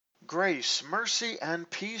Grace, mercy, and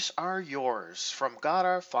peace are yours from God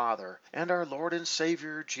our Father and our Lord and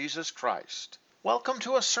Savior Jesus Christ. Welcome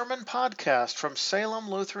to a sermon podcast from Salem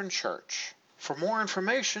Lutheran Church. For more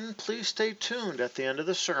information, please stay tuned at the end of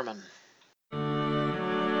the sermon.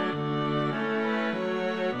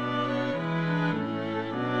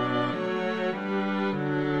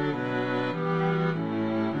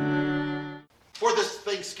 For this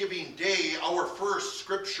Thanksgiving Day, our first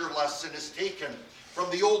scripture lesson is taken from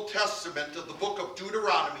the Old Testament of the book of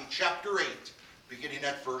Deuteronomy, chapter 8, beginning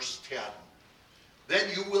at verse 10. Then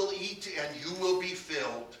you will eat and you will be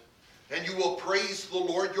filled, and you will praise the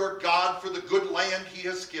Lord your God for the good land he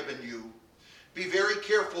has given you. Be very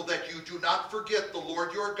careful that you do not forget the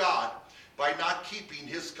Lord your God by not keeping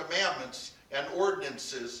his commandments and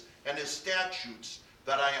ordinances and his statutes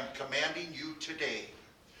that I am commanding you today.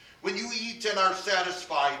 When you eat and are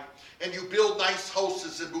satisfied, and you build nice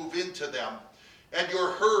houses and move into them, and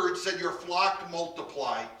your herds and your flock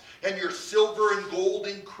multiply, and your silver and gold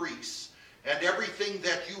increase, and everything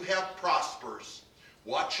that you have prospers,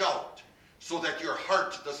 watch out so that your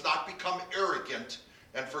heart does not become arrogant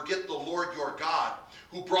and forget the Lord your God,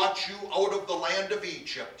 who brought you out of the land of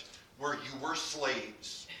Egypt, where you were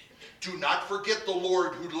slaves. Do not forget the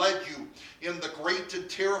Lord who led you in the great and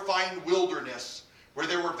terrifying wilderness, where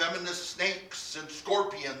there were venomous snakes and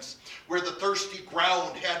scorpions, where the thirsty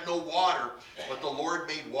ground had no water, but the Lord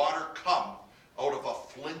made water come out of a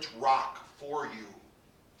flint rock for you.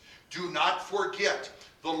 Do not forget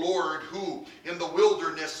the Lord who in the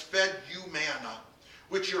wilderness fed you manna,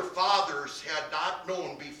 which your fathers had not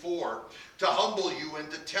known before, to humble you and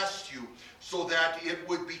to test you, so that it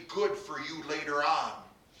would be good for you later on.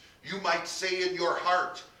 You might say in your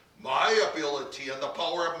heart, my ability and the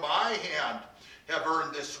power of my hand have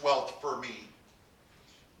earned this wealth for me.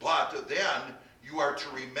 But then you are to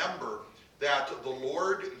remember that the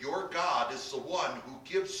Lord your God is the one who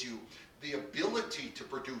gives you the ability to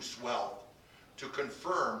produce wealth, to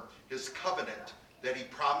confirm his covenant that he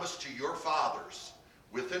promised to your fathers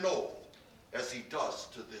with an oath, as he does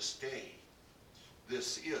to this day.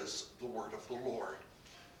 This is the word of the Lord.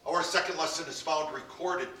 Our second lesson is found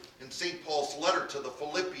recorded in St. Paul's letter to the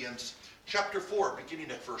Philippians, chapter 4, beginning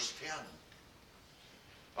at verse 10.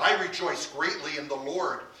 I rejoice greatly in the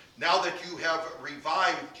Lord, now that you have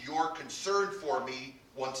revived your concern for me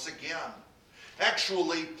once again.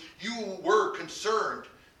 Actually, you were concerned,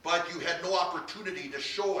 but you had no opportunity to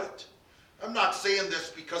show it. I'm not saying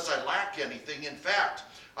this because I lack anything. In fact,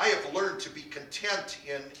 I have learned to be content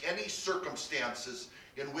in any circumstances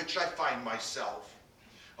in which I find myself.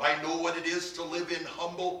 I know what it is to live in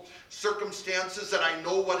humble circumstances, and I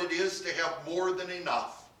know what it is to have more than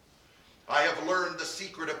enough. I have learned the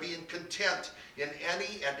secret of being content in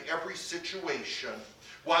any and every situation,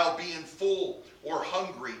 while being full or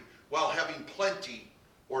hungry, while having plenty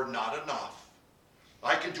or not enough.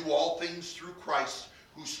 I can do all things through Christ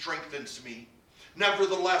who strengthens me.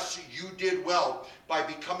 Nevertheless, you did well by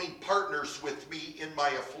becoming partners with me in my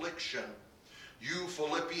affliction. You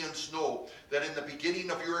Philippians know that in the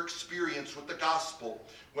beginning of your experience with the gospel,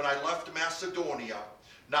 when I left Macedonia,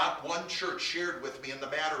 not one church shared with me in the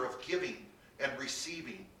matter of giving and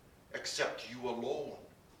receiving, except you alone.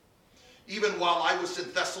 Even while I was in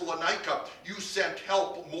Thessalonica, you sent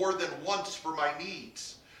help more than once for my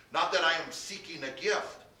needs. Not that I am seeking a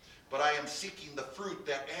gift, but I am seeking the fruit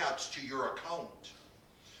that adds to your account.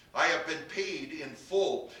 I have been paid in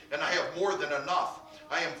full, and I have more than enough.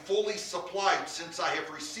 I am fully supplied, since I have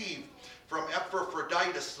received from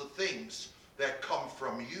Epaphroditus the things that come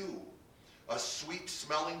from you, a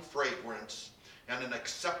sweet-smelling fragrance and an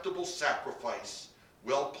acceptable sacrifice,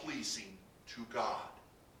 well-pleasing to God.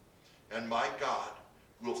 And my God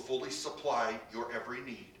will fully supply your every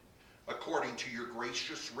need, according to your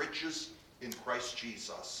gracious riches in Christ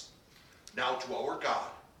Jesus. Now to our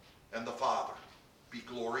God and the Father be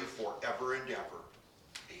glory forever and ever.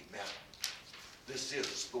 Amen. This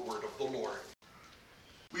is the word of the Lord.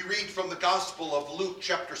 We read from the Gospel of Luke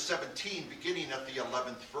chapter 17, beginning at the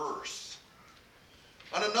 11th verse.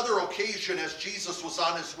 On another occasion, as Jesus was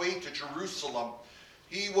on his way to Jerusalem,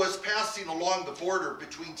 he was passing along the border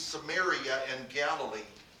between Samaria and Galilee.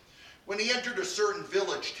 When he entered a certain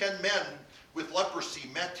village, 10 men with leprosy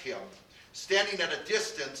met him. Standing at a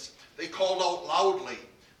distance, they called out loudly,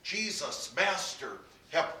 Jesus, Master,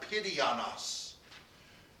 have pity on us.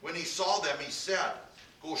 When he saw them, he said,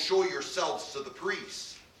 Go show yourselves to the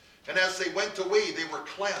priests. And as they went away, they were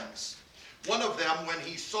cleansed. One of them, when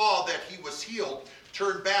he saw that he was healed,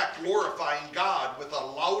 turned back, glorifying God with a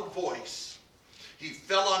loud voice. He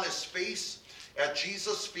fell on his face at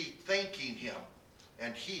Jesus' feet, thanking him,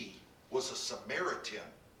 and he was a Samaritan.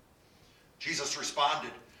 Jesus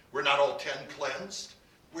responded, "Were not all 10 cleansed?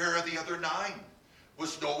 Where are the other 9?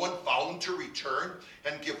 Was no one found to return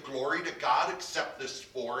and give glory to God except this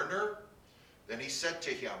foreigner?" Then he said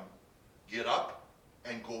to him, "Get up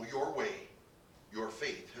and go your way. Your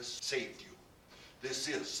faith has saved you." This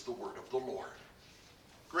is the word of the Lord.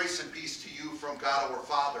 Grace and peace to you from God our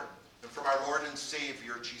Father and from our Lord and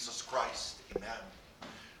Savior Jesus Christ. Amen.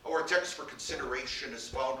 Our text for consideration is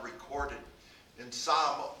found recorded in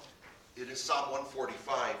Psalm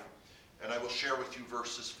 145, and I will share with you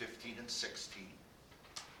verses 15 and 16.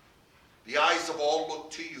 The eyes of all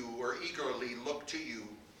look to you, or eagerly look to you,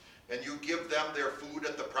 and you give them their food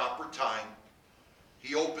at the proper time.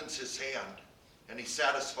 He opens his hand, and he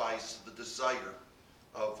satisfies the desire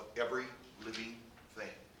of every living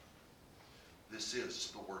thing. This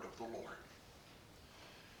is the word of the Lord.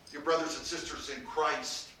 Dear brothers and sisters in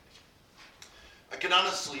Christ, I can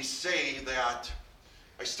honestly say that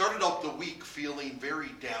I started out the week feeling very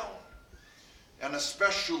down, and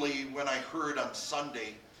especially when I heard on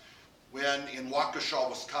Sunday when in Waukesha,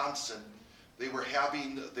 Wisconsin, they were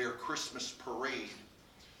having their Christmas parade,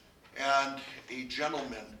 and a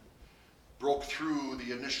gentleman broke through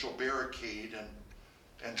the initial barricade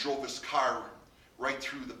and drove his car right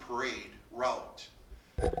through the parade route,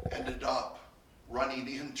 ended up running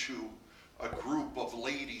into a group of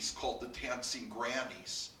ladies called the Dancing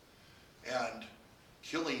Grannies, and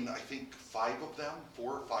killing, I think, 4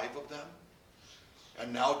 or 5 of them.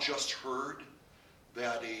 And now just heard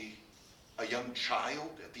that a young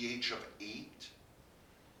child at the age of 8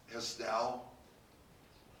 has now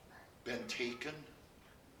been taken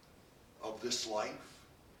of this life.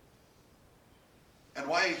 And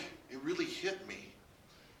why it really hit me,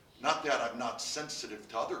 not that I'm not sensitive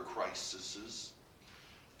to other crises,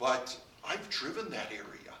 but I've driven that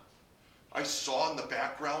area. I saw in the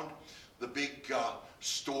background the big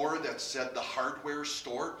store that said the hardware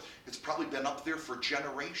store. It's probably been up there for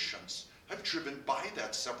generations. I've driven by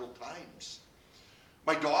that several times.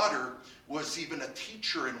 My daughter was even a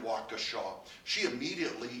teacher in Waukesha. She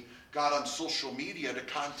immediately got on social media to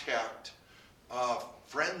contact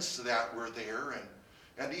friends that were there,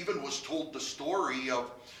 and even was told the story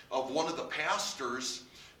of one of the pastors,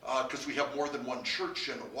 because we have more than one church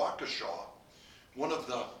in Waukesha. One of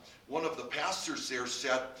the pastors there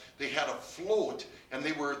said they had a float, and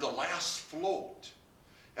they were the last float,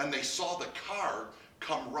 and they saw the car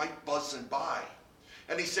come right buzzing by.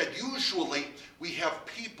 And he said, usually we have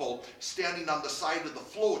people standing on the side of the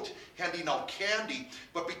float handing out candy,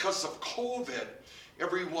 but because of COVID,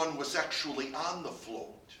 everyone was actually on the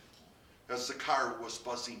float as the car was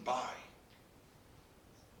buzzing by.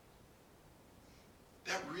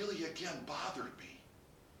 That really, again, bothered me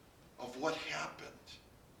of what happened.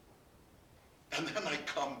 And then I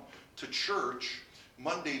come to church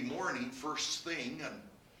Monday morning, first thing,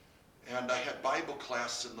 and I had Bible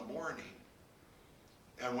class in the morning.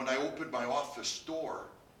 And when I opened my office door,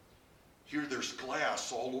 here there's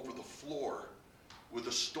glass all over the floor with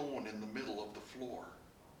a stone in the middle of the floor.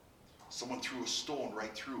 Someone threw a stone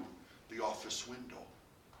right through the office window.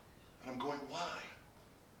 And I'm going, why?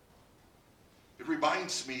 It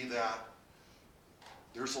reminds me that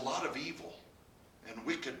there's a lot of evil and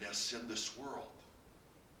wickedness in this world.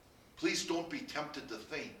 Please don't be tempted to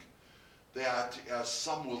think that, as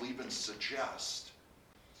some will even suggest,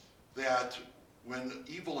 that when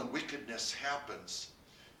evil and wickedness happens,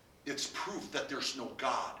 it's proof that there's no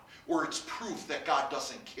God, or it's proof that God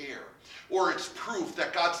doesn't care, or it's proof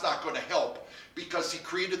that God's not going to help because he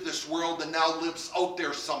created this world and now lives out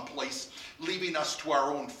there someplace, leaving us to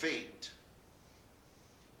our own fate.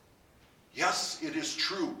 Yes, it is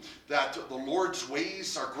true that the Lord's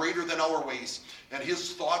ways are greater than our ways, and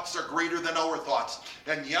his thoughts are greater than our thoughts.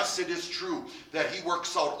 And yes, it is true that he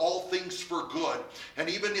works out all things for good. And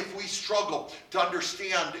even if we struggle to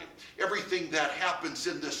understand everything that happens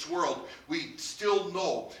in this world, we still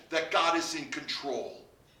know that God is in control.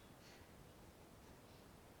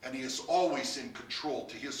 And he is always in control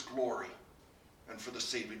to his glory and for the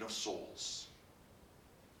saving of souls.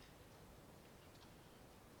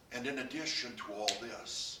 And in addition to all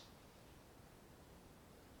this,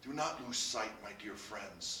 do not lose sight, my dear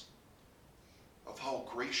friends, of how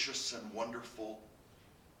gracious and wonderful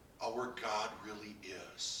our God really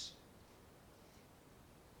is.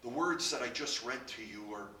 The words that I just read to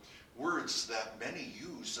you are words that many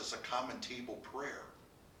use as a common table prayer.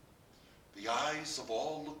 The eyes of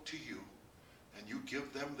all look to you, and you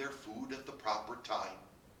give them their food at the proper time.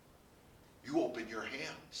 You open your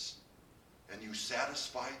hands, and you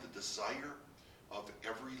satisfy the desire of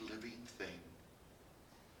every living thing.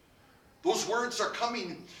 Those words are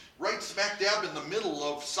coming right smack dab in the middle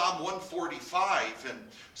of Psalm 145. And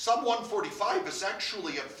Psalm 145 is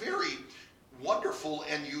actually a very wonderful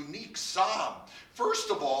and unique psalm.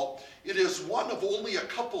 First of all, it is one of only a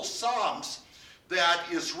couple psalms that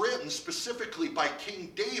is written specifically by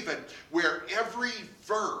King David, where every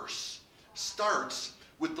verse starts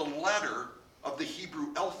with the letter of the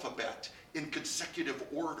Hebrew alphabet in consecutive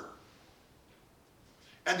order.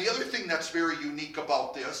 And the other thing that's very unique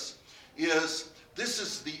about this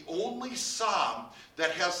is the only psalm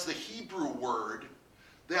that has the Hebrew word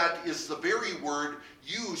that is the very word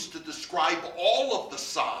used to describe all of the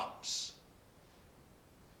psalms.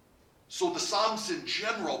 So the psalms in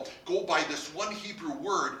general go by this one Hebrew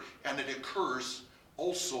word, and it occurs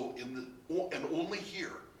also and only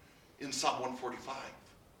here in Psalm 145.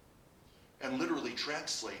 And literally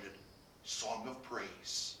translated, Song of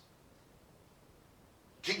Praise.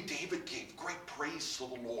 King David gave great praise to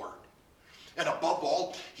the Lord. And above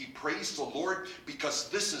all, he praised the Lord because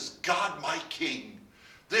this is God my King.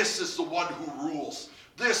 This is the one who rules.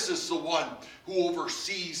 This is the one who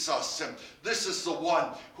oversees us. And this is the one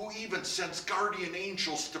who even sends guardian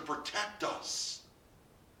angels to protect us.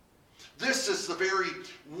 This is the very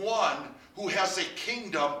one who has a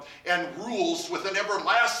kingdom and rules with an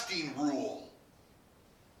everlasting rule.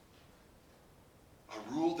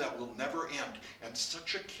 A rule that will never end. And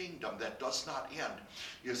such a kingdom that does not end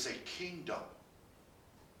is a kingdom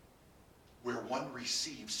where one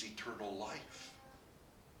receives eternal life.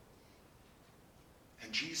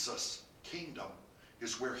 And Jesus' kingdom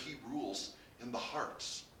is where he rules in the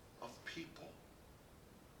hearts of people.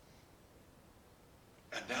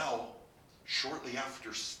 And now, shortly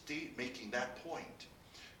after making that point,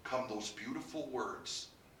 come those beautiful words,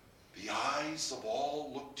 "The eyes of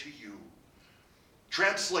all look to you."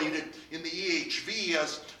 Translated in the EHV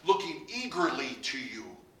as "looking eagerly to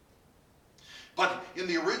you." But in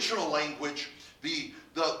the original language, the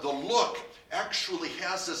look actually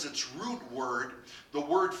has as its root word the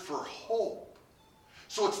word for hope.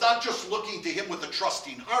 So it's not just looking to him with a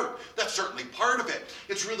trusting heart. That's certainly part of it.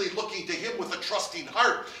 It's really looking to him with a trusting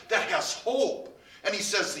heart that has hope. And he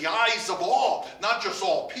says the eyes of all, not just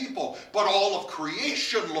all people, but all of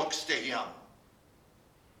creation looks to him.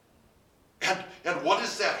 And what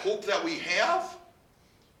is that hope that we have?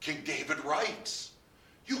 King David writes,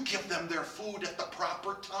 "You give them their food at the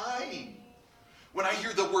proper time." When I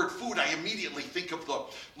hear the word food, I immediately think of the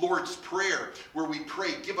Lord's Prayer, where we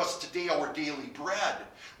pray, "Give us today our daily bread."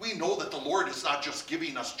 We know that the Lord is not just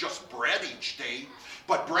giving us just bread each day,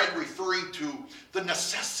 but bread referring to the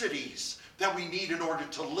necessities that we need in order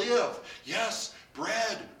to live. Yes,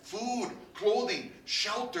 bread, food, clothing,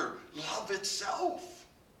 shelter, love itself.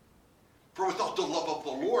 For without the love of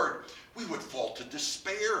the Lord, we would fall to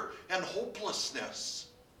despair and hopelessness.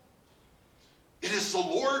 It is the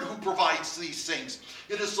Lord who provides these things.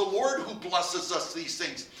 It is the Lord who blesses us these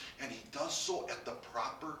things. And he does so at the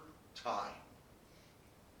proper time.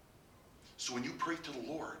 So when you pray to the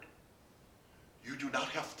Lord, you do not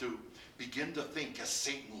have to begin to think, as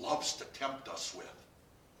Satan loves to tempt us with.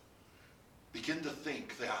 Begin to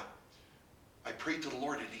think that I prayed to the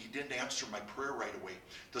Lord and he didn't answer my prayer right away.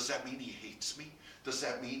 Does that mean he hates me? Does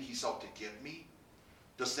that mean he's out to get me?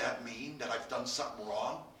 Does that mean that I've done something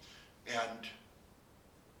wrong and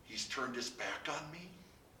he's turned his back on me?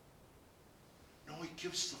 No, he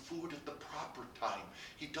gives the food at the proper time.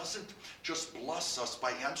 He doesn't just bless us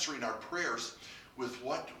by answering our prayers with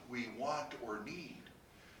what we want or need,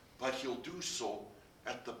 but he'll do so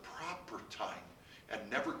at the proper time and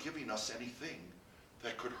never giving us anything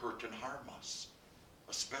that could hurt and harm us,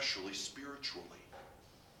 especially spiritually.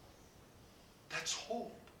 That's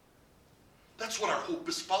hope. That's what our hope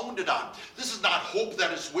is founded on. This is not hope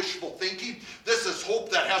that is wishful thinking. This is hope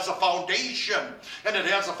that has a foundation. And it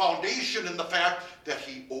has a foundation in the fact that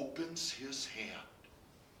he opens his hand.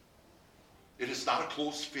 It is not a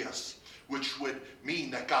closed fist, which would mean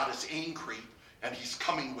that God is angry and he's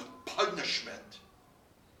coming with punishment.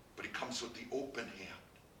 But he comes with the open hand.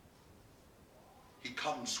 He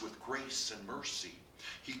comes with grace and mercy.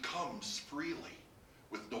 He comes freely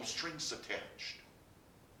with no strings attached.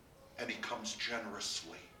 And he comes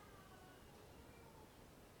generously.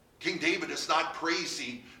 King David is not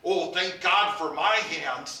praising, "Oh, thank God for my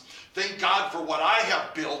hands. Thank God for what I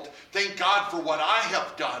have built. Thank God for what I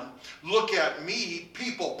have done. Look at me.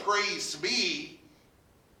 People praise me."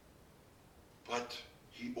 But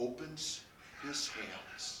he opens his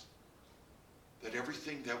hands. That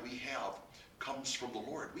everything that we have comes from the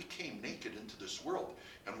Lord. We came naked into this world,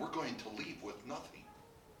 and we're going to leave with nothing.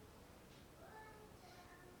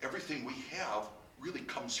 Everything we have really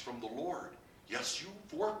comes from the Lord. Yes,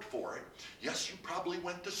 you've worked for it. Yes, you probably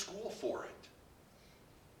went to school for it.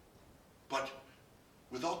 But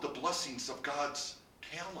without the blessings of God's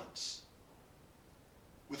talents,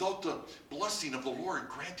 without the blessing of the Lord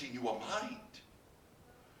granting you a mind,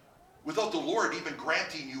 without the Lord even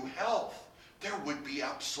granting you health, there would be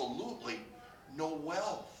absolutely no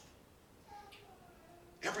wealth.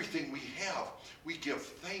 Everything we have, we give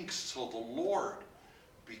thanks to the Lord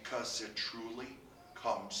because it truly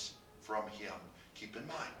comes from Him. Keep in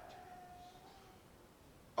mind,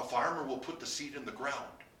 a farmer will put the seed in the ground.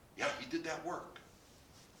 Yeah, he did that work.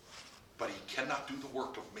 But he cannot do the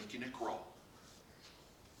work of making it grow.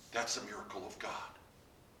 That's a miracle of God.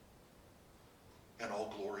 And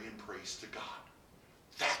all glory and praise to God.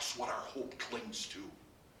 That's what our hope clings to.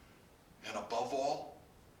 And above all,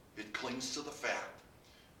 it clings to the fact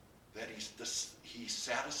that he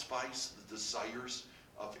satisfies the desires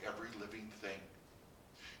of every living thing.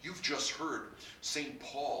 You've just heard St.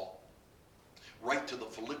 Paul write to the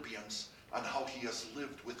Philippians on how he has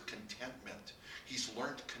lived with contentment. He's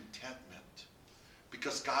learned contentment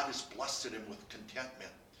because God has blessed him with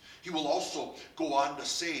contentment. He will also go on to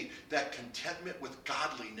say that contentment with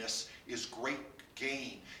godliness is great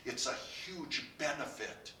gain. It's a huge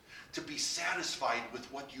benefit to be satisfied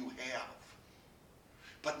with what you have.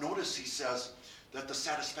 But notice he says that the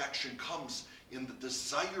satisfaction comes in the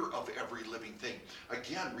desire of every living thing.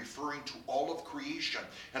 Again, referring to all of creation.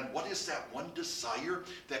 And what is that one desire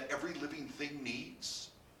that every living thing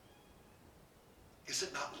needs? Is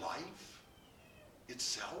it not life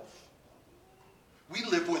itself? We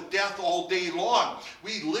live with death all day long.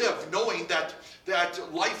 We live knowing that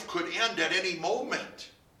life could end at any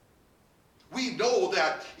moment. We know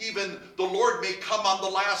that even the Lord may come on the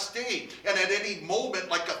last day, and at any moment,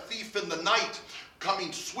 like a thief in the night,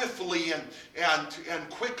 coming swiftly and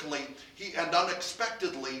quickly and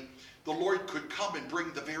unexpectedly, the Lord could come and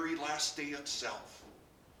bring the very last day itself.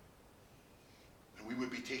 And we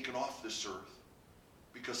would be taken off this earth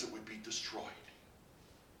because it would be destroyed.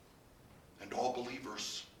 And all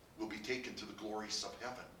believers will be taken to the glories of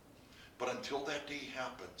heaven. But until that day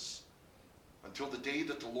happens, until the day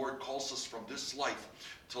that the Lord calls us from this life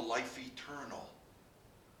to life eternal,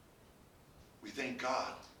 we thank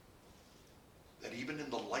God that even in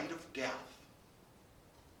the light of death,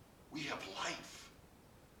 we have life.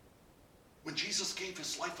 When Jesus gave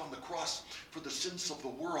his life on the cross for the sins of the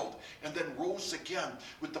world and then rose again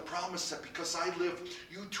with the promise that because I live,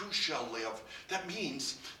 you too shall live. That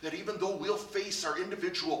means that even though we'll face our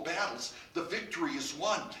individual battles, the victory is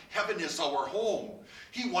won. Heaven is our home.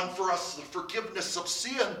 He won for us the forgiveness of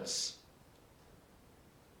sins.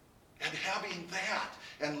 And having that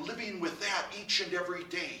and living with that each and every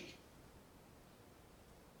day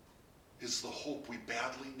is the hope we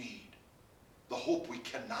badly need. The hope we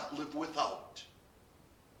cannot live without,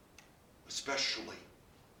 especially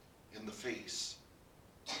in the face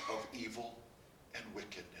of evil and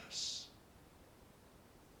wickedness.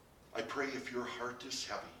 I pray if your heart is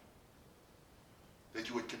heavy, that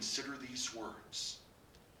you would consider these words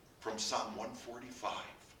from Psalm 145.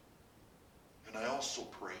 And I also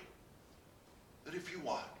pray that if you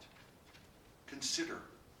want, consider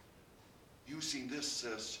using this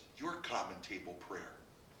as your common table prayer.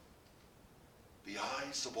 The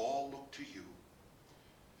eyes of all look to you,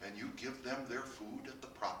 and you give them their food at the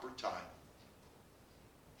proper time.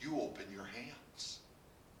 You open your hands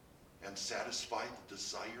and satisfy the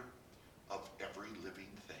desire of every living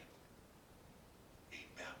thing.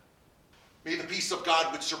 Amen. May the peace of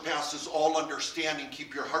God, which surpasses all understanding,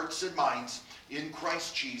 keep your hearts and minds in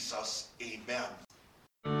Christ Jesus. Amen.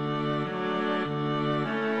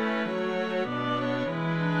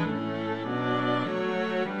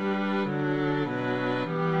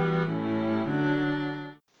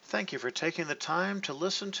 Thank you for taking the time to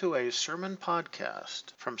listen to a sermon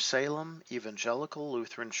podcast from Salem Evangelical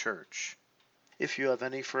Lutheran Church. If you have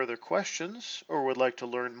any further questions or would like to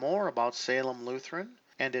learn more about Salem Lutheran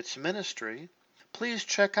and its ministry, please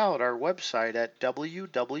check out our website at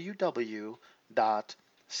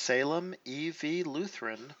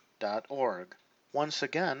www.salemevlutheran.org. Once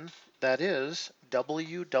again, that is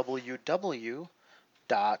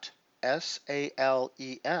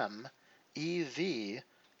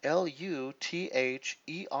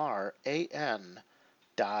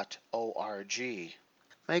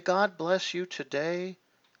May God bless you today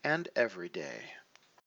and every day.